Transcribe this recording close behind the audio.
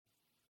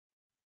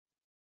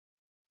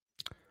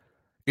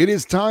It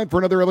is time for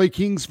another LA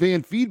Kings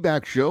fan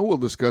feedback show. We'll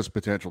discuss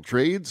potential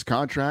trades,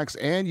 contracts,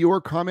 and your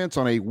comments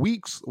on a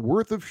week's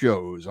worth of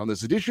shows on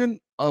this edition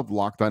of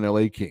Locked on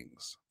LA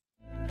Kings.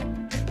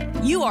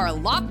 You are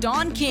Locked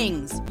On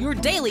Kings, your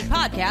daily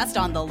podcast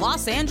on the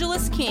Los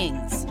Angeles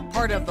Kings,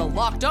 part of the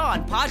Locked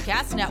On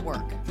Podcast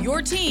Network,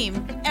 your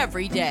team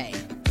every day.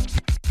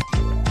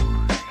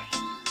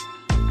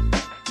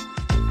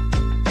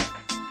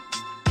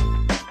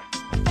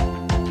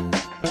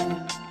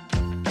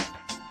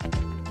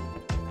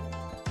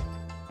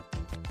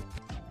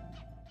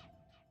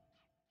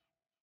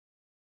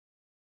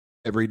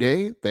 Every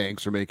day.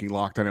 Thanks for making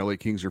Locked on LA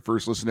Kings your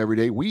first listen every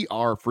day. We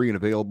are free and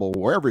available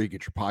wherever you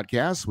get your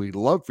podcasts. We'd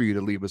love for you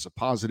to leave us a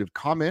positive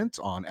comment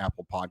on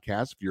Apple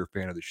Podcasts if you're a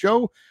fan of the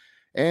show.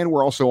 And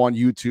we're also on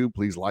YouTube.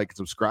 Please like and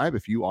subscribe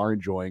if you are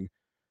enjoying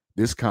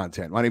this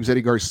content. My name is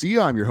Eddie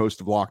Garcia. I'm your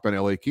host of Locked on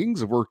LA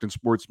Kings. I've worked in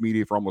sports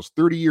media for almost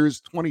 30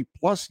 years, 20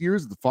 plus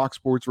years at the Fox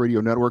Sports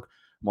Radio Network.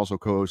 I'm also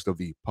co-host of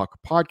the Puck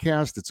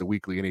Podcast. It's a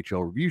weekly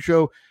NHL review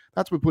show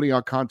that's been putting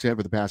out content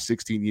for the past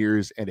 16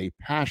 years and a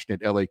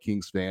passionate LA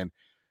Kings fan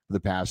for the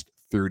past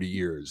 30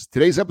 years.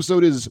 Today's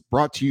episode is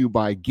brought to you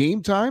by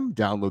Game Time.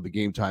 Download the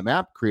Game Time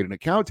app, create an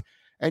account,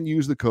 and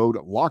use the code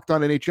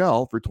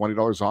LOCKEDONNHL for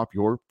 $20 off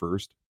your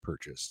first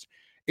purchase.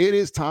 It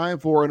is time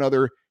for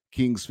another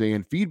Kings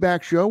fan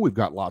feedback show. We've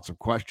got lots of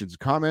questions and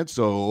comments,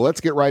 so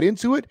let's get right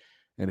into it.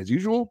 And as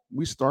usual,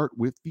 we start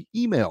with the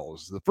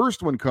emails. The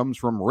first one comes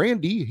from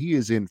Randy. He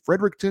is in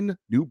Fredericton,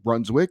 New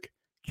Brunswick,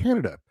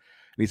 Canada.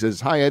 And he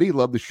says, "Hi, Eddie.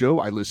 Love the show.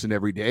 I listen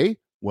every day."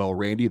 Well,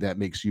 Randy, that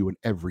makes you an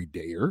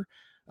everydayer.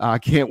 I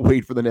can't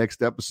wait for the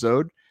next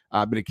episode.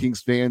 I've been a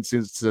Kings fan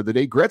since the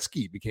day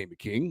Gretzky became a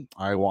King.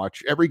 I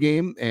watch every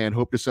game and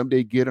hope to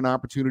someday get an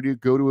opportunity to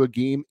go to a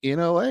game in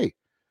LA.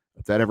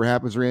 If that ever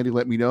happens, Randy,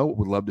 let me know.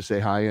 Would love to say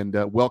hi and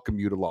welcome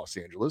you to Los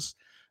Angeles.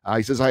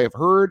 He says, "I have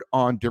heard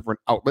on different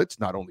outlets,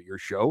 not only your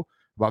show,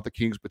 about the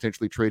Kings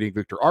potentially trading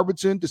Victor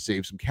Arvidsson to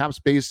save some cap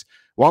space.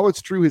 While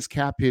it's true his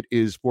cap hit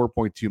is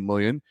 $4.2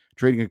 million,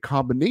 trading a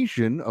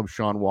combination of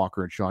Sean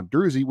Walker and Sean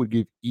Durzi would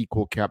give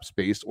equal cap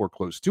space or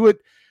close to it.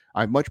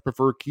 I much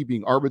prefer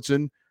keeping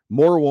Arvidsson.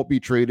 Moore won't be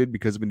traded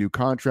because of a new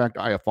contract.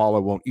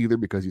 Iafallo won't either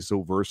because he's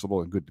so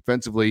versatile and good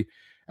defensively.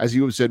 As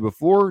you have said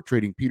before,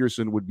 trading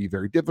Peterson would be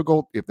very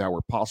difficult. If that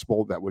were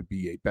possible, that would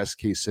be a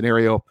best-case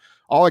scenario.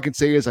 All I can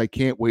say is I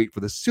can't wait for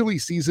the silly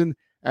season,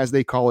 as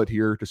they call it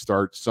here, to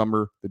start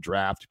summer, the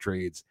draft,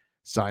 trades,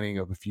 signing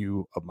of a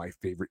few of my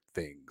favorite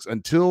things.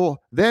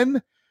 Until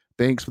then,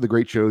 thanks for the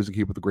great shows and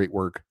keep up the great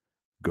work.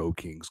 Go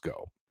Kings,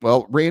 go."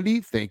 Well,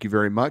 Randy, thank you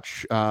very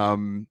much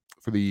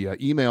for the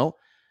email.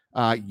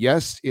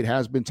 Yes, it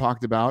has been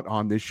talked about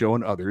on this show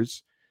and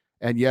others.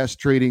 And yes,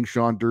 trading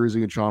Sean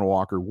Durzi and Sean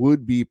Walker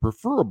would be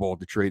preferable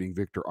to trading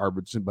Victor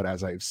Arvidsson. But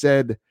as I've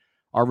said,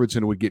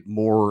 Arvidsson would get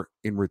more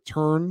in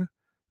return.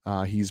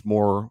 He's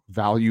more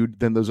valued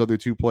than those other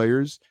two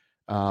players.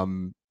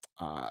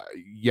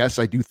 Yes,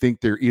 I do think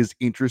there is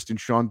interest in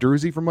Sean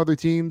Durzi from other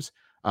teams.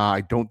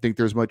 I don't think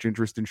there's much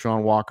interest in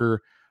Sean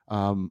Walker.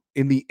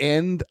 In the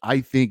end,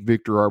 I think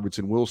Victor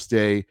Arvidsson will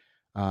stay.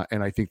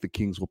 And I think the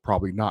Kings will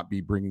probably not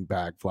be bringing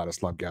back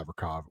Vladislav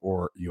Gavrikov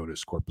or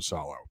Jonas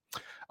Korpisalo.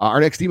 Our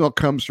next email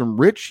comes from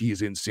Rich.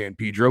 He's in San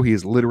Pedro. He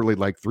is literally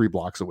like 3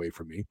 blocks away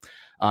from me.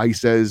 He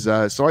says,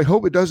 "So I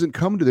hope it doesn't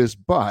come to this,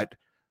 but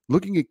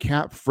looking at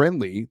cap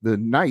friendly, the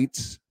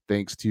Knights,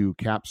 thanks to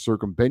cap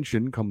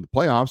circumvention come the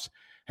playoffs,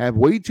 have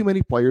way too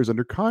many players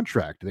under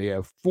contract. They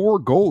have 4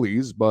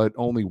 goalies, but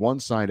only 1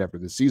 signed after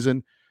the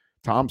season.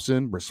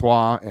 Thompson,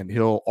 Brossoit, and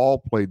Hill all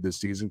played this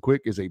season.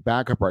 Quick is a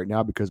backup right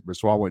now because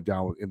Brossoit went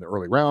down in the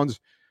early rounds.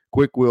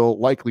 Quick will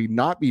likely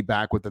not be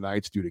back with the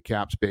Knights due to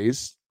cap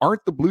space.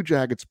 Aren't the Blue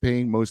Jackets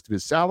paying most of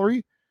his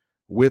salary?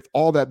 With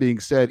all that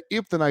being said,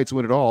 if the Knights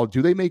win it all,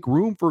 do they make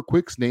room for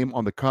Quick's name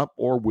on the cup,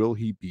 or will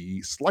he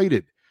be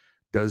slighted?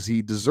 Does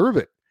he deserve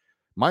it?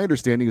 My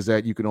understanding is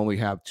that you can only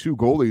have 2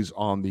 goalies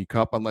on the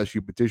cup unless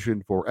you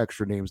petition for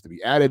extra names to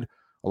be added.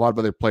 A lot of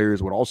other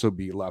players would also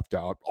be left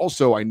out.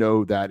 Also, I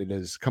know that it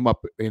has come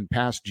up in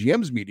past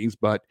GM's meetings,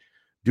 but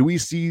do we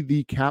see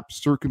the cap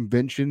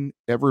circumvention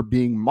ever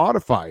being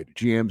modified?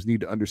 GMs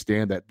need to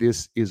understand that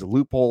this is a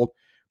loophole.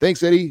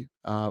 Thanks, Eddie,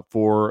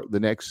 for the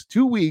next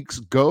 2 weeks.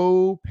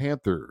 Go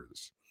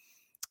Panthers.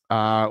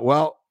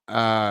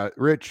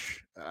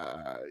 Rich,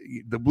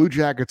 the Blue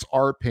Jackets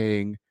are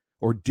paying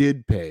or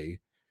did pay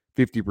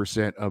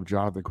 50% of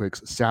Jonathan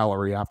Quick's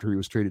salary after he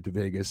was traded to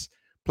Vegas.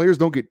 Players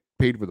don't get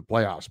paid for the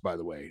playoffs, by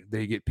the way.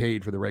 They get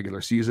paid for the regular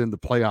season. The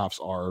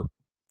playoffs are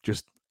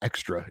just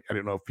extra. I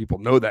don't know if people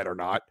know that or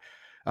not.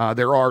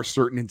 There are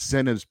certain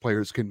incentives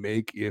players can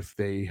make if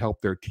they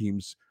help their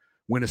teams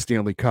win a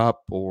Stanley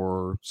Cup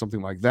or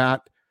something like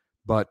that.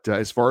 But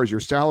as far as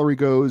your salary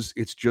goes,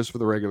 it's just for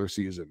the regular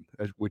season,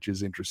 which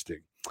is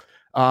interesting.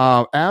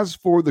 As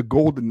for the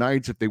Golden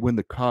Knights, if they win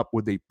the cup,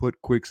 would they put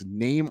Quick's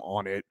name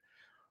on it?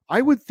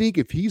 I would think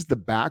if he's the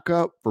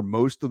backup for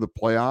most of the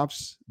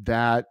playoffs,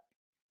 that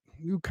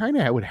you kind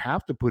of would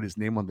have to put his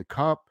name on the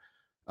cup.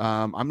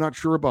 I'm not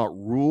sure about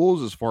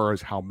rules as far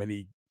as how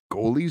many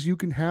goalies you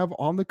can have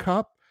on the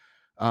cup.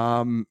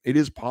 It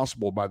is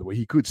possible, by the way,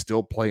 he could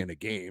still play in a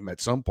game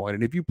at some point.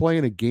 And if you play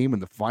in a game in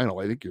the final,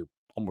 I think you're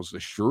almost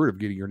assured of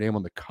getting your name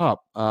on the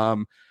cup.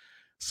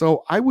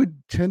 So I would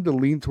tend to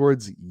lean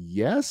towards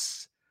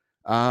yes.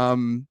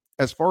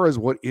 As far as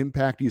what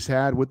impact he's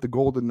had with the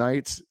Golden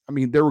Knights, I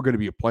mean, they were going to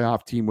be a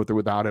playoff team with or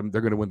without him.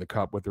 They're going to win the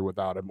cup with or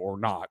without him or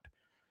not.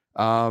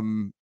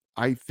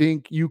 I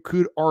think you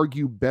could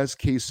argue best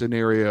case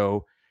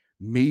scenario,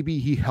 maybe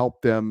he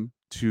helped them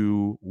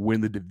to win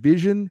the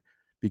division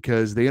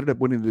because they ended up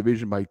winning the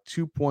division by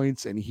 2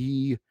 points and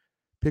he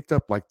picked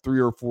up like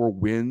 3 or 4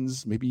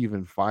 wins, maybe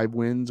even 5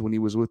 wins when he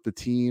was with the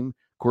team.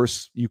 Of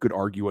course, you could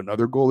argue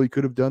another goalie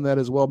could have done that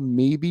as well,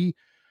 maybe.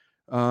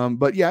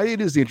 But yeah, it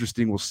is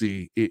interesting. We'll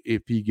see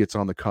if he gets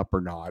on the cup or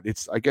not.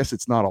 I guess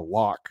it's not a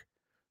lock.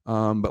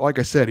 But like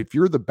I said, if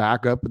you're the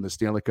backup in the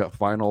Stanley Cup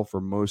final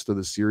for most of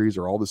the series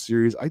or all the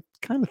series, I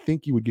kind of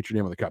think you would get your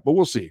name on the cup, but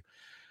we'll see.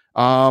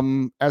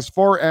 As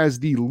far as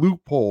the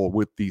loophole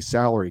with the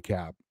salary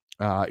cap,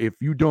 if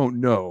you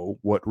don't know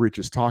what Rich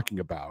is talking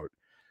about,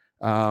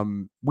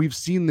 we've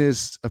seen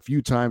this a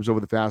few times over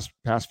the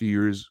past few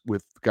years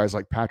with guys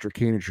like Patrick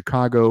Kane in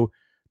Chicago,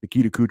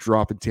 Nikita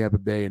Kucherov in Tampa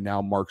Bay, and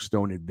now Mark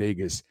Stone in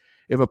Vegas.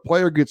 If a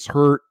player gets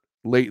hurt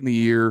late in the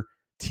year,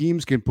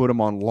 teams can put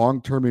him on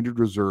long-term injured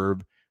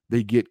reserve.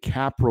 They get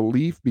cap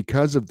relief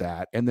because of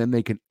that, and then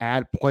they can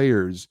add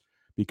players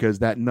because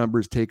that number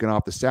is taken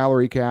off the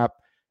salary cap.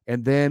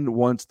 And then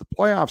once the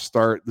playoffs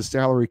start, the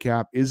salary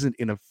cap isn't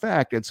in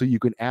effect, and so you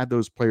can add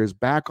those players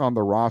back on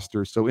the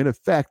roster. So in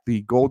effect,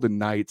 the Golden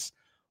Knights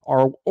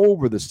are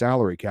over the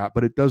salary cap,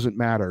 but it doesn't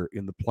matter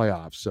in the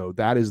playoffs. So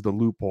that is the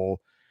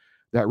loophole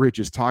that Rich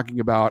is talking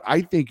about.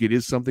 I think it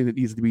is something that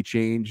needs to be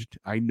changed.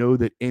 I know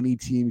that any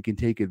team can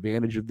take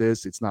advantage of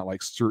this. It's not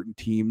like certain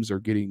teams are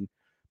getting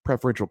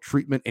preferential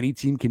treatment. Any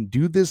team can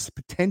do this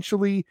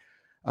potentially.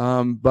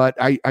 But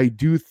I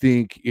do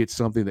think it's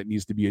something that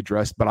needs to be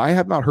addressed. But I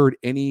have not heard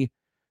any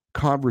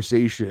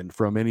conversation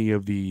from any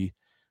of the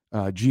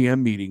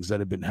GM meetings that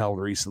have been held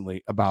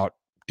recently about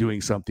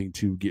doing something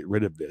to get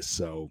rid of this.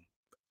 So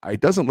it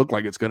doesn't look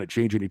like it's going to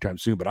change anytime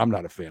soon, but I'm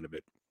not a fan of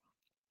it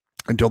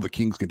until the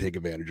Kings can take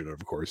advantage of it,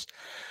 of course.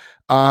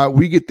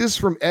 We get this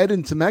from Ed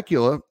in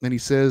Temecula, and he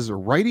says,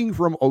 writing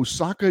from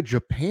Osaka,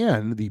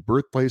 Japan, the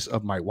birthplace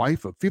of my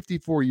wife of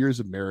 54 years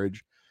of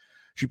marriage.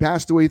 She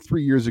passed away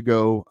 3 years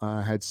ago,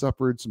 had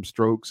suffered some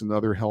strokes and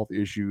other health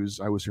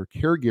issues. I was her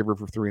caregiver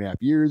for 3.5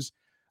 years.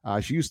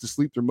 She used to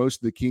sleep through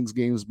most of the Kings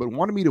games, but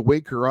wanted me to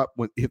wake her up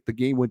if the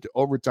game went to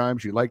overtime.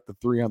 She liked the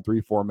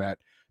 3-on-3 format,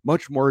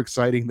 much more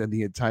exciting than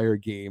the entire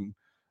game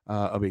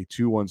of a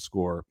 2-1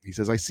 score. He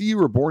says, I see you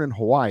were born in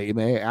Hawaii.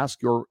 May I ask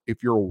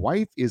if your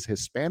wife is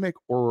Hispanic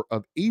or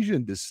of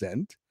Asian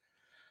descent?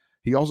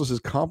 He also says,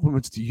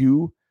 compliments to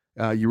you.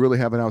 You really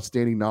have an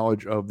outstanding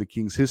knowledge of the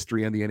Kings'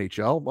 history and the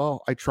NHL.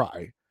 Well, I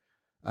try.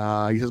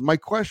 He says, my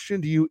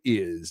question to you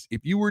is,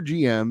 if you were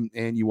GM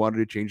and you wanted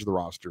to change the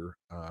roster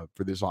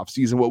for this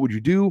offseason, what would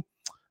you do?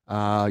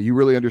 You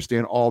really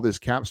understand all this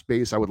cap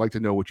space. I would like to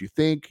know what you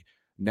think.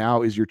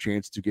 Now is your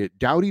chance to get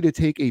Doughty to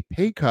take a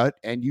pay cut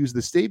and use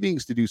the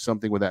savings to do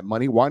something with that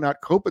money. Why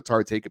not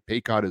Kopitar take a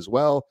pay cut as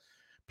well?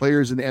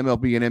 Players in the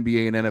MLB and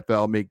NBA and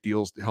NFL make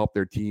deals to help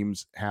their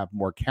teams have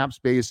more cap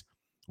space.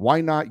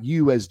 Why not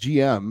you as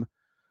GM?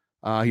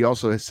 He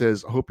also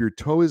says, hope your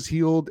toe is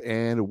healed.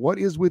 And what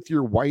is with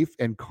your wife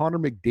and Connor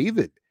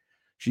McDavid?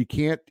 She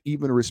can't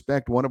even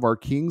respect one of our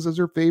Kings as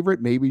her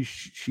favorite. Maybe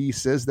she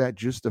says that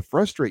just to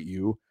frustrate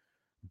you.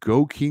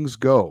 Go Kings,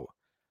 go.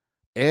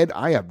 Ed,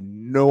 I have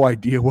no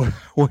idea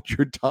what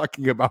you're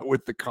talking about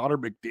with the Connor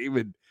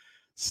McDavid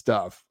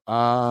stuff.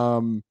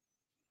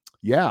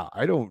 Yeah,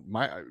 I don't.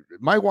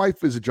 My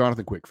wife is a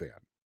Jonathan Quick fan,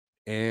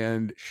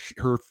 and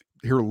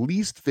her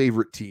least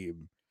favorite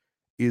team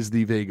is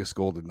the Vegas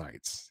Golden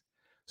Knights.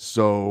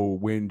 So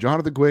when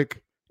Jonathan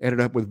Quick ended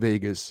up with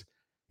Vegas,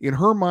 in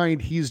her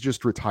mind, he's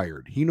just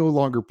retired. He no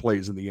longer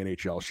plays in the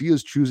NHL. She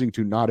is choosing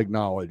to not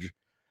acknowledge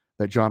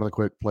that Jonathan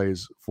Quick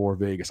plays for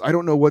Vegas. I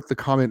don't know what the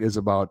comment is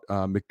about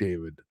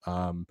McDavid.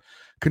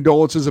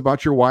 Condolences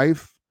about your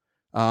wife.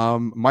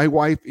 My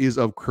wife is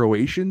of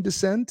Croatian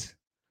descent.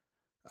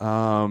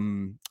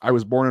 I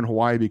was born in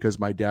Hawaii because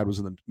my dad was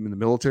in the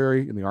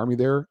military, in the army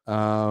there.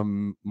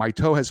 My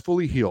toe has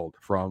fully healed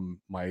from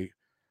my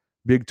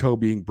big toe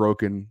being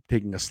broken,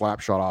 taking a slap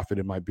shot off it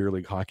in my beer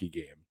league hockey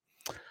game.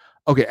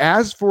 Okay,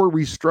 as for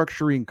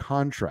restructuring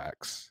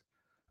contracts,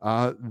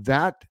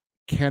 that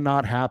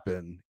cannot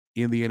happen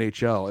in the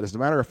NHL. And as a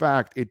matter of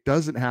fact, it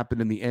doesn't happen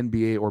in the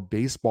NBA or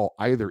baseball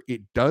either.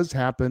 It does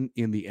happen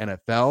in the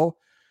NFL.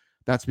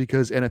 That's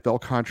because NFL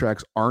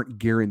contracts aren't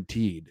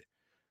guaranteed.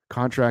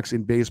 Contracts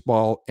in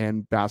baseball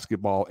and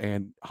basketball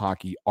and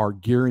hockey are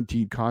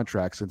guaranteed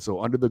contracts. And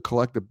so under the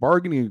collective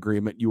bargaining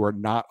agreement, you are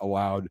not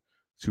allowed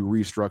to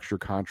restructure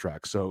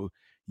contracts. So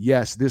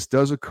yes, this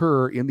does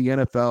occur in the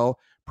NFL,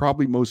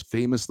 probably most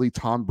famously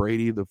Tom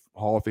Brady, the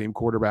Hall of Fame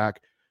quarterback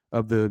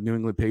of the New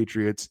England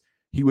Patriots.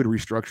 He would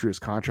restructure his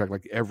contract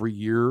like every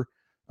year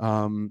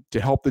to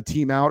help the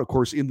team out. Of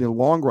course, in the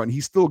long run,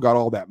 he still got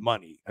all that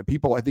money.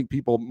 And I think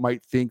people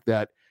might think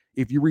that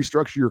if you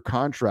restructure your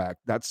contract,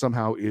 that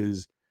somehow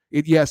is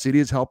it. Yes, it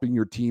is helping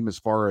your team as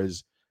far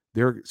as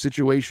their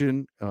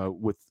situation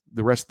with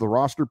the rest of the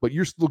roster, but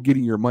you're still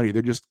getting your money.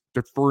 They're just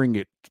deferring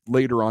it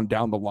later on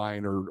down the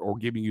line, or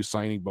giving you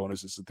signing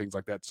bonuses and things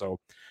like that. So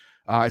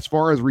as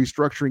far as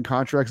restructuring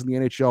contracts in the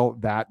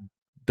NHL, that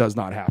does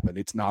not happen.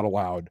 It's not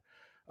allowed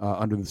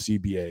under the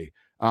CBA.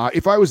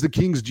 If I was the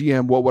Kings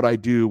GM, what would I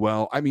do?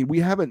 Well, I mean,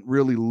 we haven't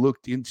really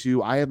looked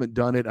into, I haven't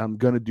done it. I'm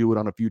going to do it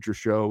on a future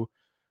show,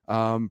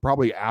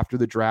 probably after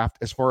the draft,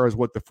 as far as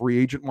what the free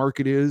agent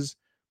market is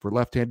for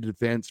left-handed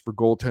defense, for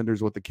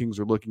goaltenders, what the Kings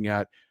are looking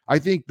at. I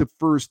think the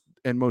first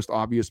and most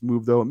obvious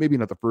move, though, maybe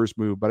not the first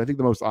move, but I think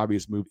the most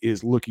obvious move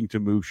is looking to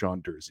move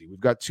Sean Durzi. We've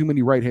got too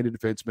many right-handed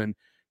defensemen.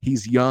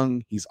 He's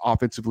young. He's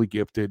offensively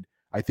gifted.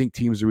 I think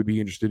teams would be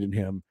interested in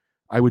him.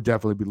 I would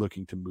definitely be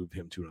looking to move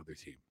him to another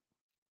team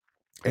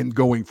and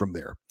going from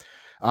there.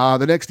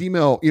 The next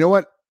email, you know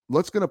what?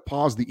 Let's going to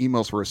pause the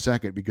emails for a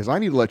second, because I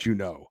need to let you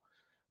know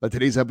that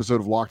today's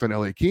episode of Locked on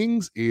LA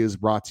Kings is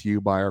brought to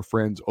you by our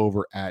friends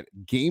over at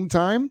Game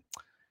Time.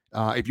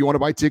 If you want to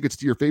buy tickets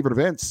to your favorite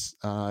events,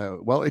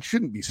 well, it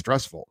shouldn't be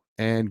stressful.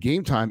 And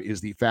Game Time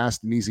is the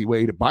fast and easy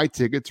way to buy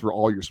tickets for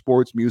all your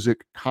sports,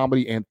 music,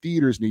 comedy, and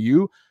theaters near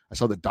you. I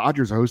saw the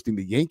Dodgers are hosting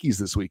the Yankees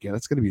this weekend.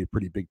 That's going to be a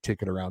pretty big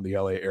ticket around the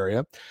LA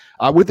area.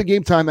 With the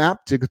Game Time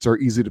app, tickets are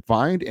easy to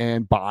find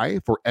and buy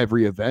for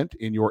every event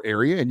in your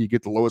area, and you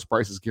get the lowest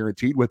prices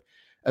guaranteed with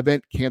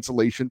event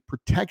cancellation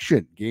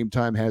protection. Game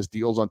Time has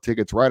deals on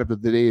tickets right up to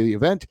the day of the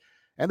event,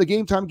 and the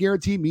Game Time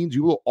guarantee means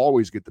you will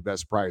always get the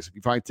best price. If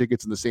you find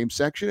tickets in the same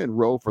section and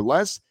row for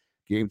less,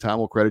 Game Time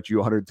will credit you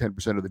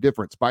 110% of the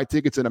difference. Buy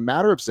tickets in a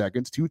matter of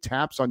seconds, 2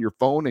 taps on your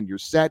phone, and you're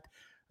set.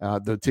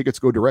 The tickets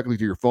go directly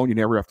to your phone. You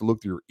never have to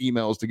look through your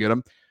emails to get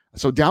them.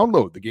 So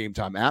download the Game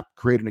Time app,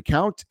 create an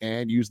account,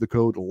 and use the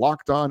code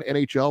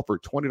LOCKEDONNHL for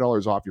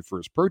 $20 off your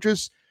first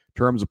purchase.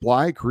 Terms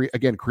apply. Create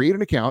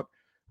an account.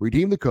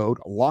 Redeem the code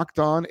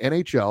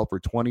LOCKEDONNHL for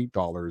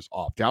 $20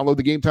 off. Download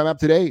the Game Time app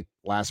today.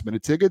 Last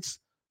minute tickets,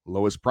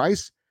 lowest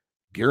price,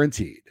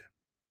 guaranteed.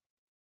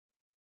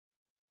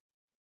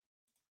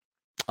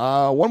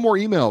 One more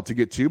email to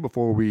get to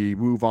before we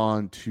move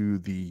on to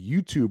the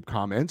YouTube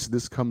comments.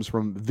 This comes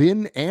from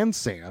Vin and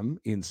Sam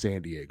in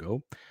San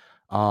Diego.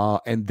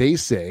 And they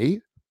say,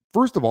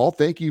 first of all,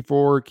 thank you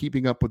for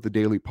keeping up with the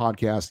daily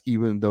podcast,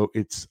 even though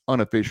it's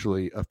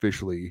officially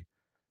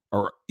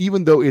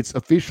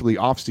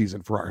off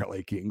season for our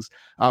LA Kings.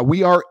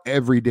 We are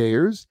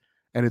everydayers,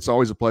 and it's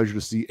always a pleasure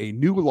to see a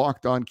new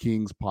Locked On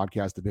Kings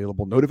podcast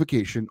available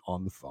notification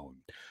on the phone.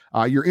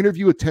 Your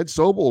interview with Ted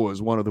Sobel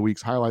was one of the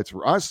week's highlights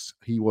for us.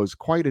 He was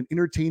quite an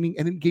entertaining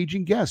and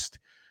engaging guest.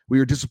 We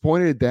were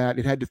disappointed that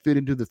it had to fit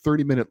into the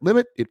 30-minute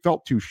limit. It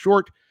felt too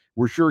short.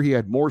 We're sure he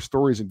had more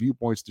stories and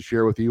viewpoints to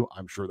share with you.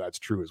 I'm sure that's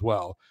true as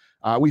well.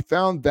 We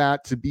found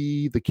that to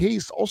be the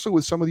case also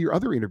with some of your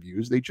other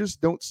interviews. They just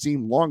don't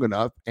seem long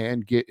enough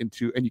and you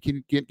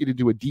can't get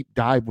into a deep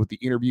dive with the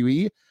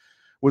interviewee.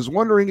 Was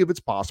wondering if it's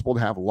possible to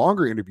have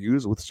longer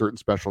interviews with certain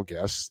special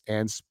guests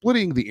and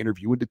splitting the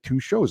interview into 2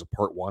 shows, a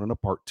part 1 and a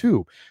part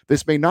 2.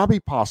 This may not be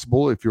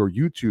possible if your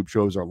YouTube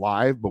shows are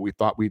live, but we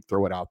thought we'd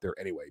throw it out there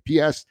anyway.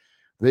 P.S.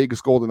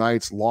 Vegas Golden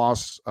Knights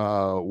loss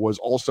was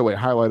also a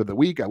highlight of the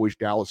week. I wish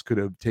Dallas could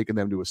have taken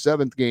them to a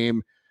 7th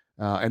game,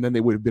 and then they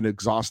would have been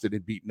exhausted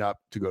and beaten up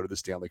to go to the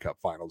Stanley Cup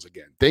Finals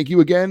again. Thank you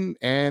again,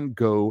 and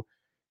go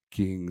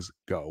Kings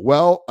go.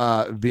 Well,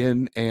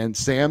 Vin and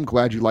Sam,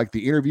 glad you liked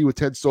the interview with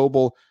Ted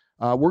Sobel.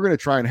 We're going to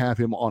try and have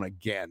him on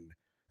again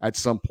at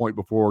some point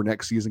before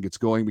next season gets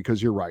going,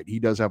 because you're right. He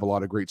does have a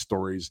lot of great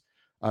stories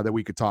that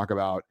we could talk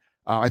about.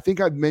 I think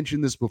I've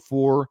mentioned this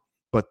before,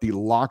 but the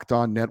Locked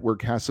On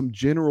Network has some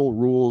general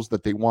rules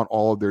that they want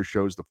all of their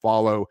shows to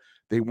follow.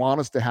 They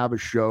want us to have a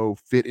show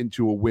fit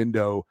into a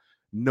window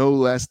no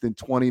less than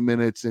 20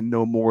 minutes and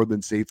no more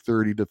than, say,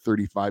 30 to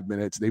 35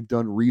 minutes. They've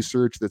done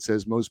research that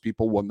says most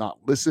people will not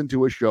listen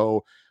to a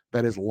show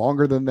that is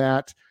longer than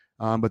that.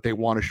 But they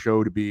want a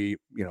show to be,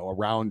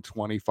 around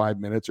 25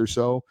 minutes or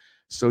so.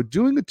 So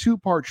doing a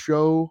 2-part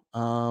show,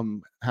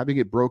 having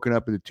it broken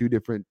up into 2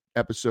 different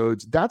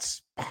episodes,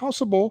 that's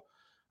possible.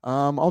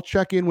 I'll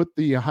check in with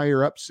the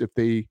higher ups if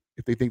they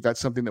think that's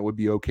something that would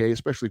be okay,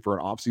 especially for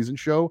an off-season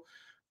show.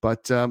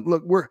 But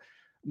look, we're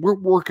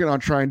working on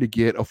trying to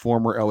get a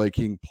former LA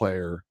King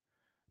player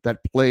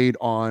that played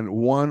on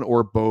one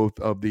or both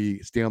of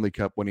the Stanley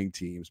Cup winning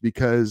teams,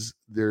 because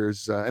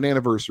there's an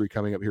anniversary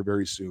coming up here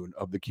very soon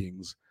of the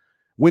Kings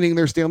winning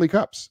their Stanley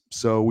Cups.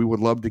 So we would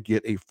love to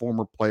get a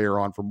former player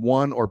on from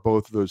one or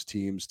both of those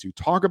teams to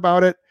talk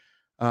about it.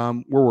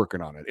 We're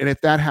working on it. And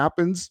if that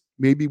happens,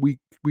 maybe we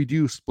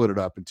do split it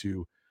up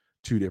into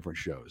 2 different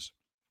shows.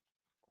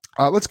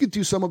 Let's get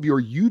to some of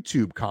your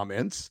YouTube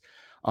comments.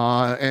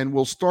 And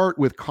we'll start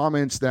with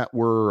comments that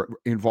were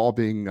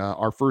involving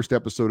our first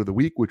episode of the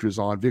week, which was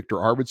on Victor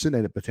Arvidsson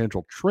and a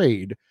potential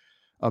trade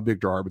of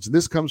Victor Arvidsson.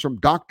 This comes from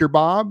Dr.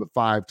 Bob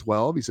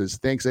 512. He says,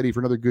 thanks, Eddie,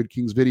 for another good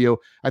Kings video.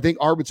 I think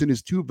Arvidsson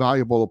is too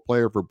valuable a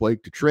player for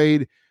Blake to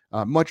trade.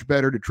 Much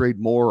better to trade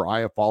more or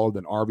Iafallo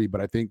than Arby,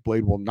 but I think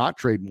Blade will not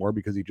trade more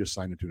because he just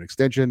signed into an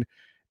extension.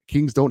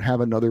 Kings don't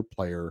have another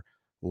player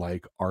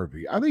like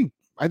Arby. I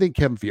think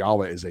Kevin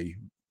Fiala is a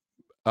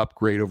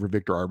upgrade over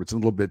Victor Arvidsson, a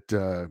little bit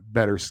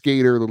better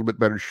skater, a little bit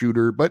better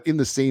shooter, but in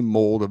the same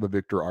mold of a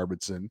Victor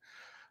Arvidsson.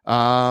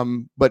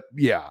 But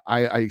yeah,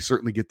 I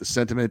certainly get the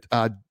sentiment.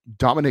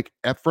 Dominic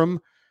Ephraim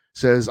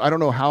says, I don't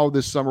know how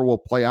this summer will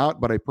play out,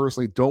 but I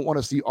personally don't want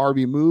to see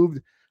RV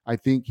moved. I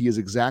think he is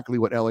exactly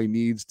what LA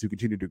needs to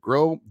continue to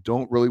grow.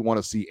 Don't really want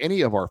to see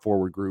any of our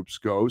forward groups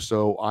go,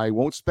 so I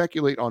won't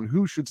speculate on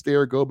who should stay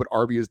or go, but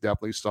RV is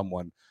definitely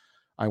someone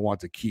I want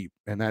to keep.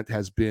 And that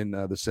has been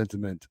the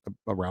sentiment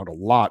around a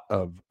lot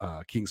of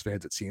Kings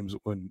fans, it seems,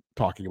 when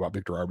talking about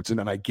Victor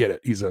Arvidsson. And I get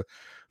it. He's a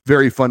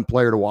very fun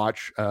player to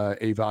watch,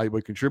 a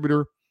valuable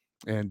contributor.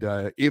 And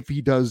if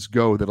he does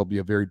go, that'll be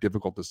a very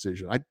difficult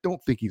decision. I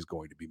don't think he's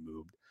going to be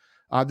moved.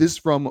 This is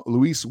from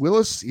Luis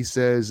Willis. He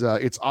says,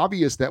 it's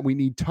obvious that we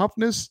need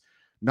toughness,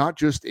 not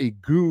just a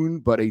goon,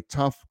 but a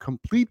tough,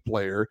 complete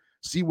player.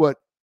 See what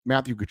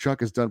Matthew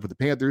Tkachuk has done for the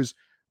Panthers.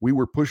 We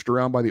were pushed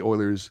around by the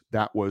Oilers.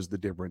 That was the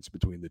difference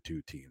between the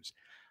two teams.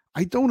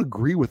 I don't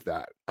agree with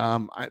that.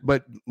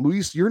 But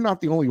Luis, you're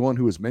not the only one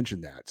who has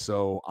mentioned that.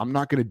 So I'm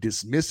not going to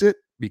dismiss it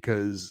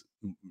because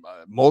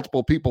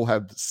multiple people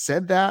have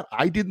said that.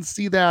 I didn't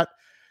see that.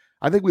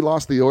 I think we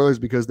lost the Oilers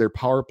because their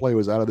power play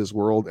was out of this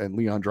world, and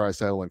Leon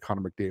Draisaitl and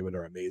Connor McDavid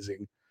are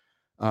amazing.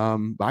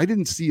 But I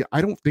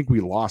don't think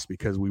we lost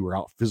because we were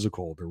out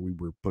physical or we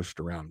were pushed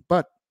around.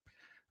 But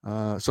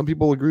some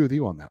people agree with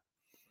you on that.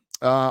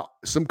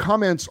 Some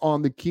comments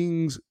on the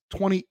Kings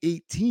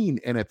 2018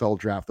 NFL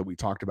draft that we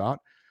talked about.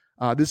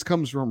 This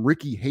comes from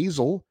Ricky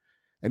Hazel,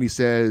 and he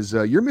says,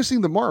 you're missing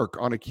the mark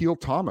on Akil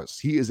Thomas.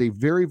 He is a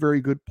very, very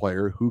good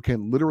player who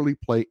can literally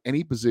play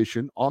any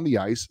position on the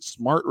ice,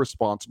 smart,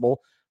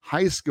 responsible,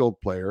 high-skilled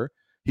player.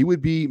 He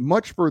would be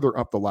much further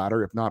up the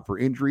ladder if not for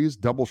injuries,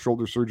 double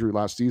shoulder surgery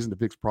last season to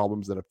fix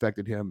problems that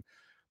affected him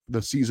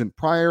the season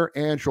prior,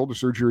 and shoulder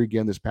surgery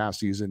again this past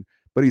season.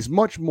 But he's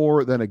much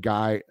more than a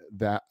guy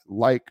that,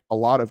 like a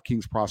lot of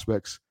Kings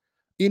prospects,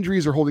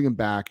 injuries are holding him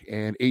back,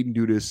 and Aiden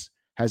Dudas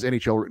has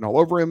NHL written all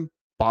over him.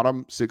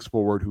 Bottom six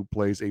forward who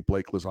plays a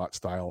Blake Lizotte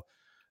style,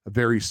 a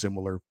very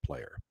similar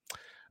player.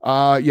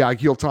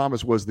 Akil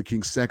Thomas was the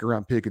Kings'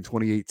 second-round pick in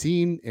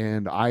 2018,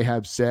 and I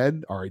have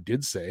said, or I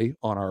did say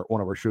on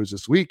one of our shows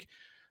this week,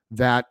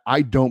 that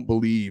I don't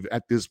believe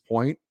at this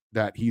point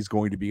that he's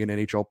going to be an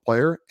NHL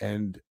player,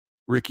 and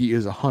Ricky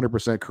is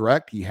 100%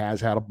 correct. He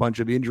has had a bunch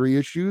of injury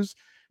issues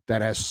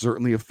that has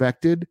certainly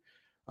affected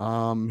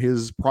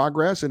his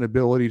progress and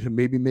ability to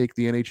maybe make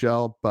the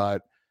NHL.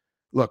 But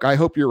look, I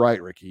hope you're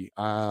right, Ricky.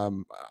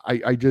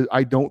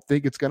 I don't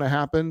think it's going to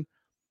happen.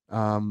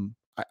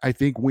 I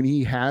think when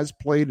he has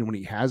played and when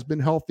he has been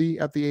healthy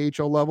at the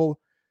AHL level,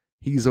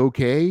 he's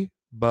okay.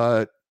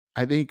 But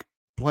I think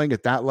playing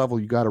at that level,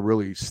 you got to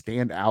really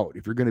stand out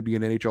if you're going to be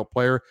an NHL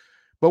player.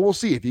 But we'll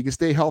see if he can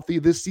stay healthy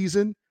this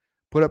season,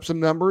 put up some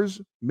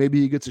numbers.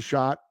 Maybe he gets a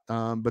shot.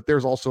 But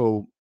there's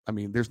also,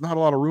 there's not a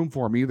lot of room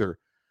for him either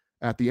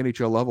at the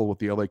NHL level with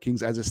the LA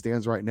Kings as it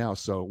stands right now.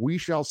 So we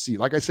shall see.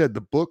 Like I said,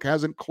 the book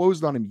hasn't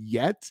closed on him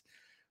yet,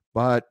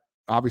 but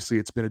obviously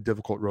it's been a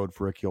difficult road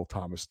for Akil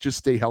Thomas. Just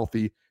stay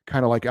healthy,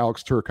 kind of like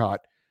Alex Turcotte,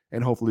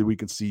 and hopefully we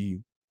can see,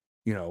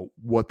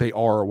 what they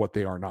are or what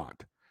they are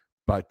not.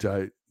 But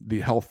the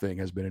health thing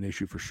has been an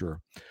issue for sure.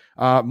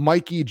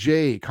 Mikey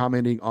J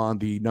commenting on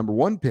the number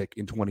 1 pick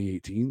in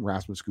 2018,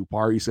 Rasmus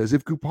Kupari, says,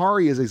 if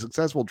Kupari is a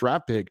successful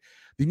draft pick,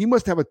 then you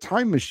must have a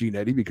time machine,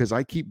 Eddie, because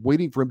I keep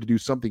waiting for him to do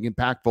something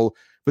impactful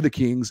for the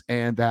Kings,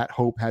 and that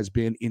hope has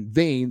been in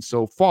vain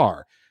so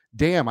far.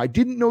 Damn, I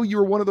didn't know you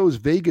were one of those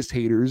Vegas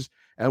haters.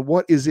 And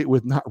what is it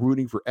with not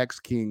rooting for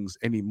ex-Kings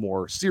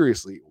anymore?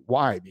 Seriously,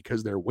 why?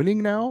 Because they're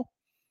winning now?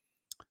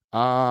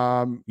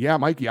 Yeah,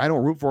 Mikey, I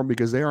don't root for them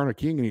because they aren't a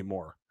King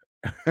anymore.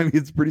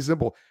 It's pretty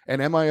simple. And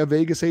am I a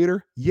Vegas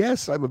hater?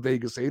 Yes, I'm a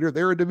Vegas hater.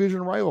 They're a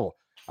division rival.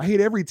 I hate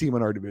every team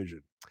in our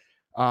division.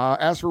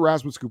 As for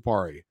Rasmus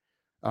Kupari,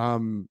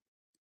 my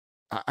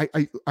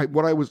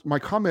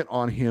comment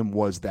on him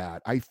was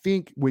that I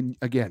think when,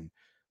 again,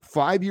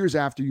 5 years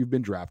after you've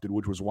been drafted,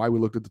 which was why we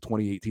looked at the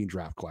 2018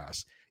 draft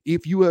class,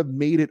 if you have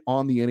made it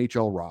on the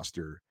NHL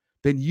roster,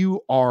 then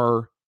you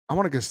are, I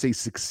want to say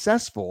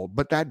successful,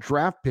 but that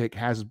draft pick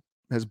has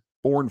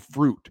borne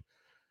fruit,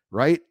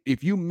 right?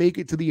 If you make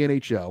it to the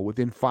NHL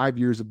within 5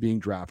 years of being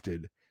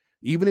drafted,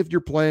 even if you're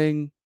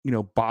playing,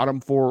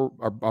 bottom 4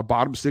 or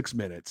bottom 6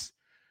 minutes,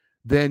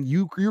 then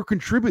you're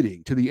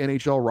contributing to the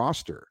NHL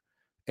roster.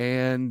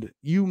 And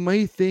you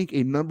may think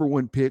a number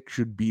 1 pick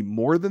should be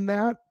more than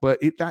that, but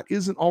that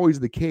isn't always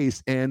the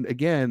case. And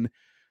again,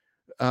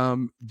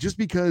 just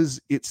because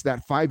it's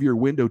that 5-year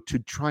window to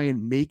try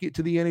and make it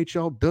to the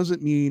NHL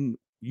doesn't mean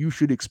you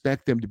should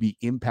expect them to be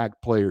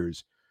impact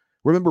players.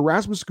 Remember,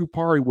 Rasmus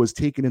Kupari was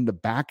taken in the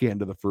back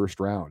end of the first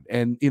round.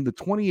 And in the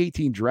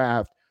 2018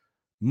 draft,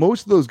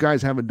 most of those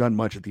guys haven't done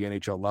much at the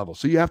NHL level.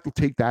 So you have to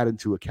take that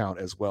into account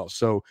as well.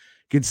 So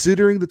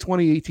considering the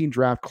 2018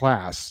 draft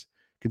class,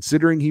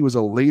 considering he was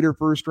a later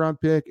first-round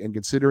pick and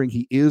considering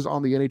he is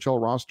on the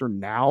NHL roster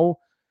now,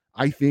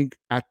 I think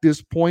at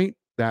this point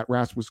that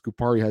Rasmus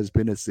Kupari has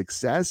been a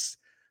success.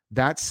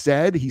 That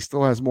said, he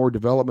still has more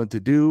development to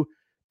do.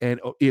 And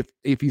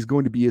if he's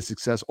going to be a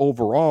success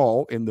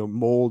overall in the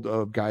mold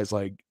of guys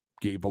like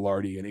Gabe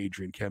Vilardi and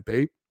Adrian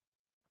Kempe,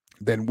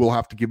 then we'll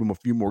have to give him a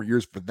few more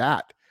years for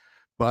that.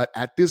 But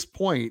at this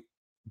point,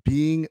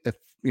 being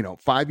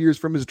 5 years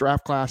from his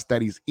draft class,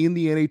 that he's in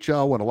the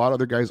NHL when a lot of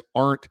other guys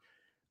aren't,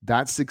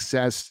 that's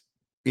success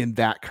in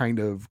that kind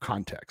of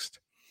context.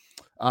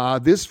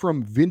 This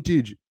from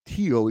Vintage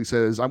Teal. He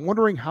says, I'm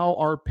wondering how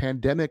our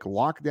pandemic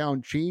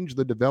lockdown changed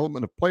the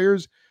development of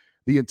players.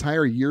 The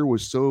entire year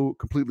was so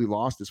completely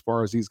lost as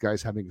far as these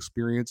guys having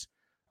experience.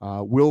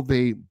 Will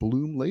they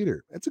bloom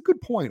later? That's a good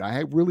point.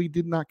 I really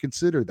did not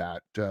consider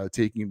that,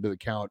 taking into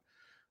account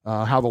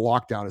how the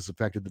lockdown has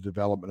affected the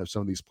development of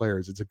some of these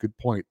players. It's a good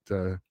point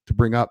to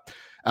bring up.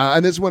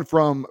 And this one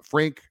from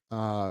Frank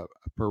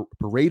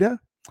Pareda.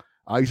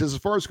 He says, as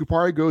far as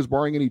Kupari goes,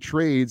 barring any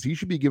trades, he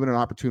should be given an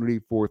opportunity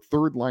for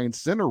third-line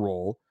center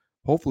role,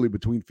 hopefully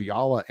between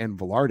Fiala and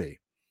Vilardi.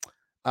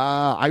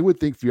 I would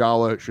think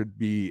Fiala should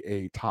be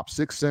a top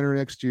 6 center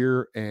next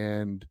year.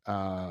 And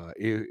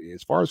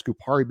as far as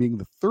Kupari being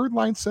the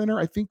third-line center,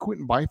 I think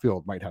Quentin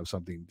Byfield might have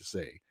something to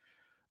say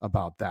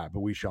about that,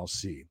 but we shall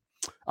see.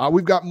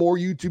 We've got more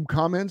YouTube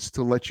comments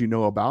to let you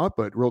know about,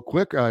 but real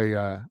quick,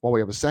 while we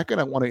have a second,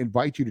 I want to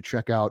invite you to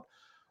check out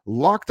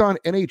Locked On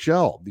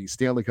NHL. The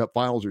Stanley Cup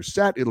Finals are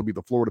set. It'll be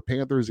the Florida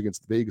Panthers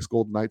against the Vegas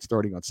Golden Knights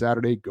starting on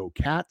Saturday. Go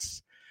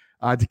Cats.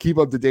 To keep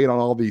up to date on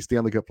all the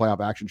Stanley Cup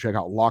playoff action, check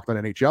out Locked On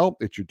NHL.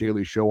 It's your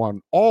daily show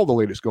on all the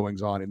latest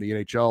goings-on in the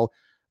NHL.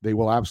 They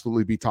will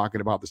absolutely be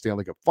talking about the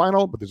Stanley Cup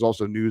Final, but there's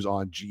also news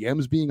on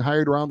GMs being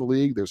hired around the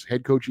league. There's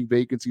head coaching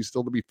vacancies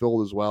still to be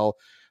filled as well.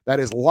 That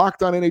is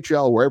Locked On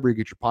NHL, wherever you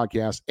get your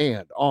podcasts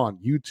and on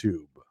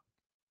YouTube.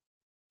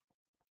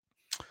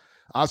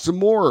 Some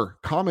more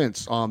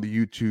comments on the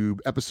YouTube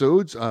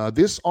episodes.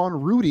 This on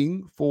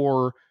rooting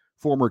for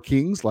former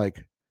Kings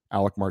like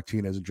Alec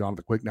Martinez and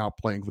Jonathan Quick, now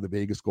playing for the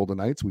Vegas Golden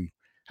Knights. We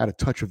had a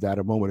touch of that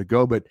a moment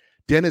ago, but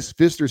Dennis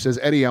Pfister says,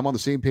 Eddie, I'm on the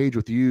same page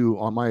with you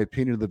on my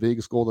opinion of the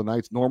Vegas Golden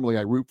Knights. Normally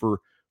I root for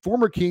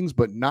former Kings,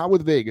 but not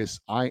with Vegas.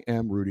 I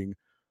am rooting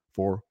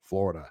for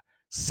Florida.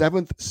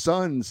 Seventh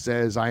Son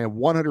says, I am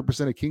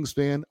 100% a Kings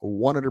fan,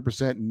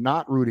 100%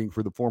 not rooting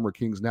for the former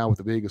Kings now with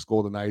the Vegas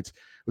Golden Knights.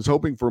 Was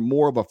hoping for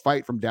more of a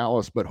fight from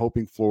Dallas, but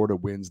hoping Florida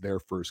wins their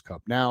first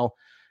cup now.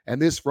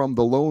 And this from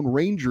the Lone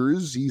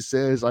Rangers. He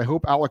says, I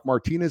hope Alec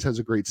Martinez has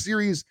a great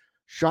series.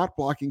 Shot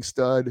blocking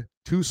stud,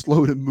 too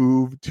slow to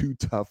move, too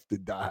tough to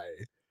die.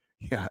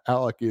 Yeah,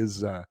 Alec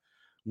is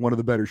one of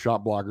the better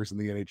shot blockers in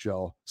the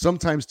NHL,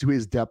 sometimes to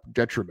his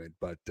detriment,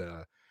 but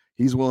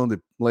he's willing to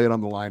lay it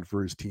on the line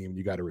for his team.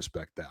 You got to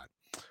respect that.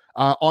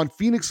 On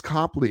Phoenix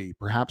Copley,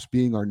 perhaps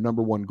being our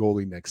number one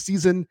goalie next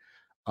season,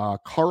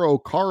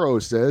 Caro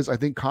says, I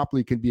think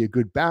Copley can be a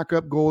good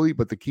backup goalie,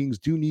 but the Kings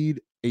do need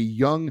a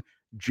young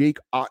Jake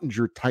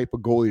Ottinger type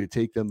of goalie to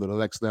take them to the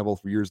next level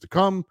for years to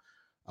come.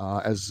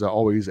 As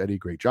always, Eddie,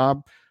 great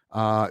job.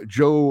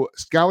 Joe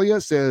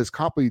Scalia says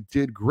Copley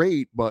did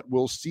great, but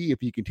we'll see if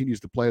he continues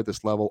to play at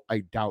this level. I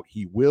doubt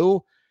he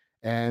will.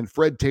 And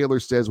Fred Taylor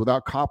says,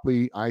 without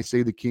Copley, I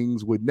say the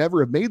Kings would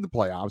never have made the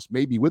playoffs.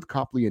 Maybe with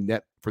Copley in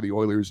net for the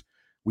Oilers,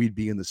 we'd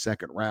be in the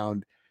second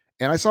round.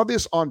 And I saw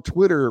this on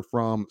Twitter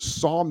from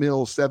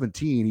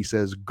Sawmill17. He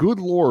says, good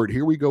Lord,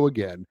 here we go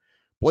again.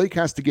 Blake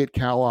has to get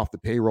Cal off the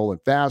payroll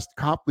and fast.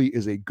 Copley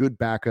is a good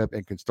backup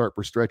and can start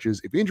for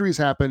stretches. If injuries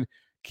happen,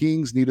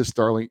 Kings need a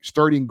starting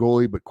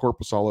goalie, but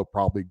Korpisalo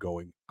probably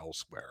going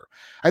elsewhere.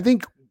 I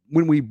think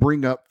when we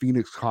bring up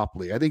Phoenix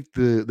Copley, I think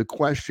the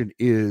question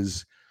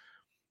is,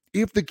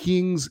 if the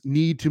Kings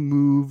need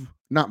to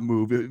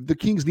the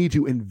Kings need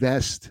to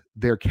invest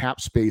their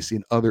cap space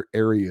in other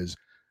areas,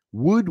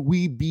 would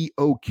we be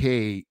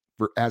okay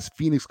as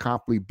Phoenix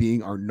Copley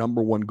being our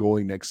number one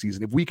goalie next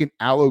season? If we can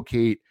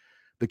allocate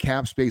the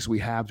cap space we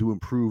have to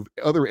improve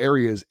other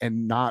areas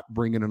and not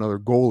bring in another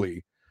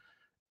goalie,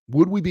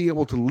 would we be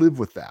able to live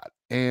with that?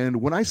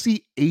 And when I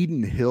see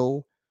Adin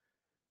Hill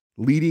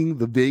leading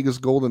the Vegas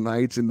Golden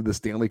Knights into the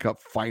Stanley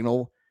Cup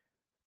Final,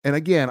 and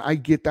again, I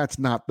get that's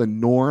not the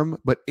norm,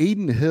 but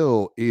Adin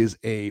Hill is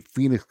a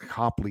Phoenix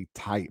Copley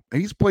type. And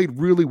he's played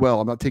really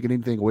well. I'm not taking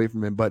anything away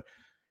from him, but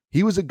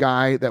he was a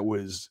guy that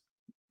was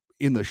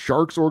in the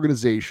Sharks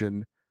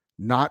organization,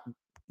 not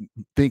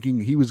thinking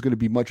he was going to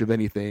be much of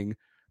anything.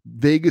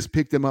 Vegas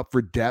picked him up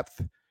for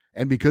depth,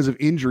 and because of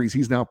injuries,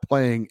 he's now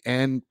playing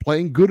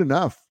good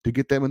enough to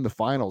get them in the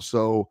final.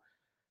 So,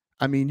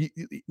 I mean,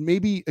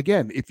 maybe,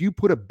 again, if you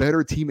put a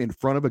better team in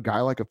front of a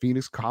guy like a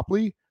Phoenix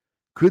Copley,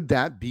 could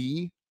that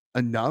be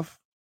enough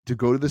to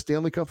go to the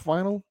Stanley Cup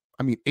Final?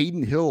 I mean,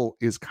 Adin Hill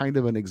is kind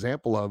of an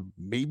example of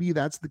maybe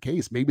that's the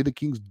case. Maybe the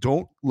Kings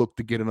don't look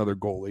to get another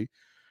goalie,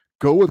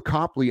 go with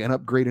Copley and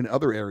upgrade in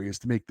other areas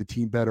to make the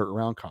team better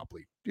around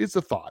Copley. It's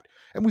a thought.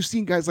 And we've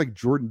seen guys like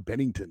Jordan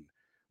Bennington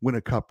win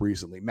a cup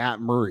recently,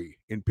 Matt Murray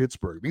in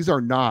Pittsburgh. These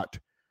are not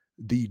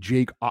the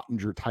Jake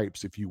Ottinger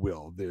types, if you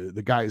will,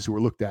 the guys who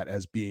are looked at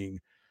as being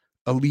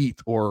elite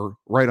or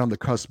right on the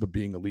cusp of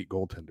being elite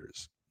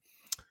goaltenders.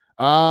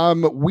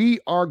 We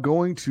are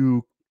going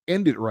to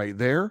end it right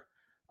there.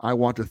 I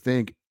want to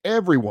thank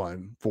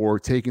everyone for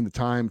taking the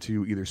time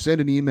to either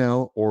send an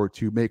email or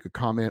to make a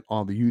comment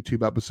on the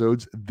YouTube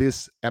episodes.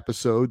 This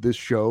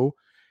show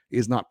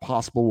is not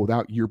possible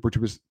without your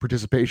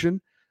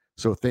participation.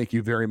 So thank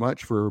you very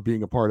much for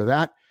being a part of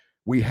that.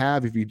 We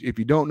have, if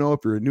you don't know, if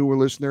you're a newer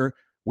listener,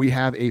 we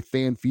have a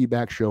fan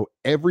feedback show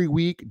every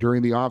week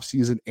during the off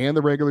season and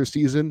the regular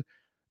season.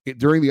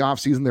 During the off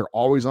season, they're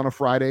always on a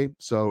Friday.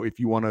 So if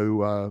you want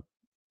to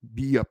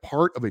be a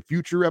part of a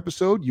future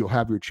episode, you'll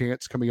have your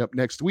chance coming up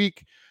next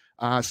week.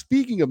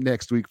 Speaking of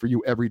next week, for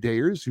you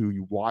everydayers who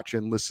you watch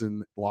and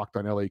listen Locked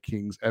on LA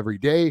Kings every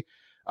day,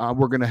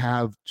 we're going to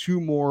have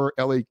 2 more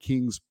LA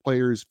Kings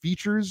players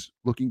features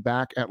looking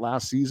back at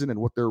last season and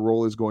what their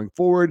role is going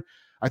forward.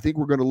 I think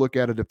we're going to look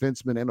at a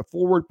defenseman and a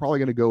forward, probably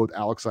going to go with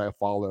Alex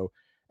Iafallo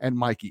and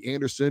Mikey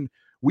Anderson.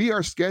 We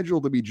are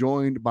scheduled to be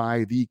joined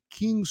by the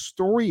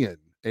Kingstorian,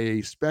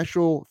 a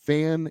special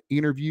fan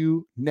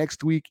interview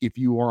next week. If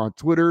you are on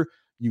Twitter,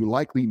 you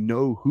likely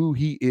know who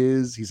he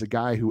is. He's a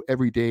guy who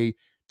every day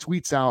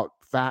tweets out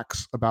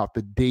facts about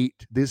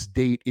this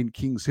date in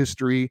Kings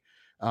history.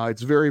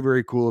 It's very,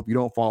 very cool. If you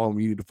don't follow him,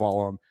 you need to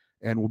follow him.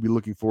 And we'll be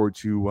looking forward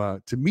to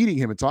meeting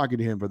him and talking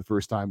to him for the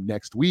first time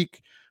next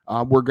week.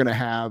 We're going to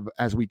have,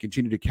 as we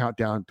continue to count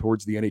down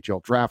towards the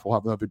NHL draft, we'll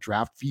have another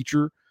draft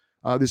feature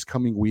this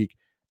coming week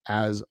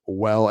as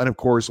well. And of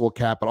course, we'll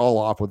cap it all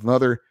off with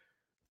another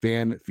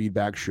fan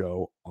feedback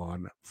show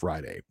on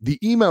Friday. The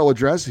email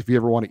address, if you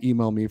ever want to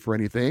email me for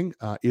anything,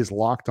 is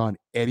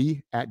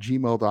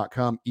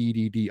lockedoneddie@gmail.com,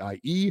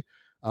 EDDIE.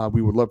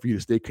 We would love for you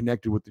to stay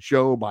connected with the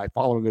show by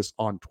following us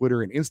on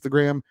Twitter and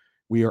Instagram.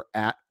 We are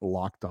at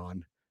Locked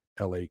On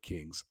LA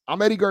Kings.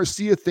 I'm Eddie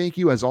Garcia. Thank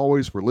you, as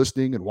always, for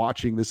listening and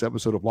watching this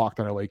episode of Locked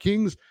On LA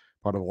Kings,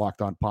 part of the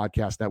Locked On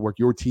Podcast Network,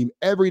 your team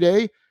every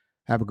day.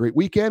 Have a great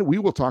weekend. We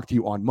will talk to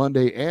you on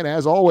Monday. And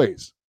as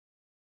always,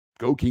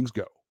 go Kings,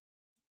 go.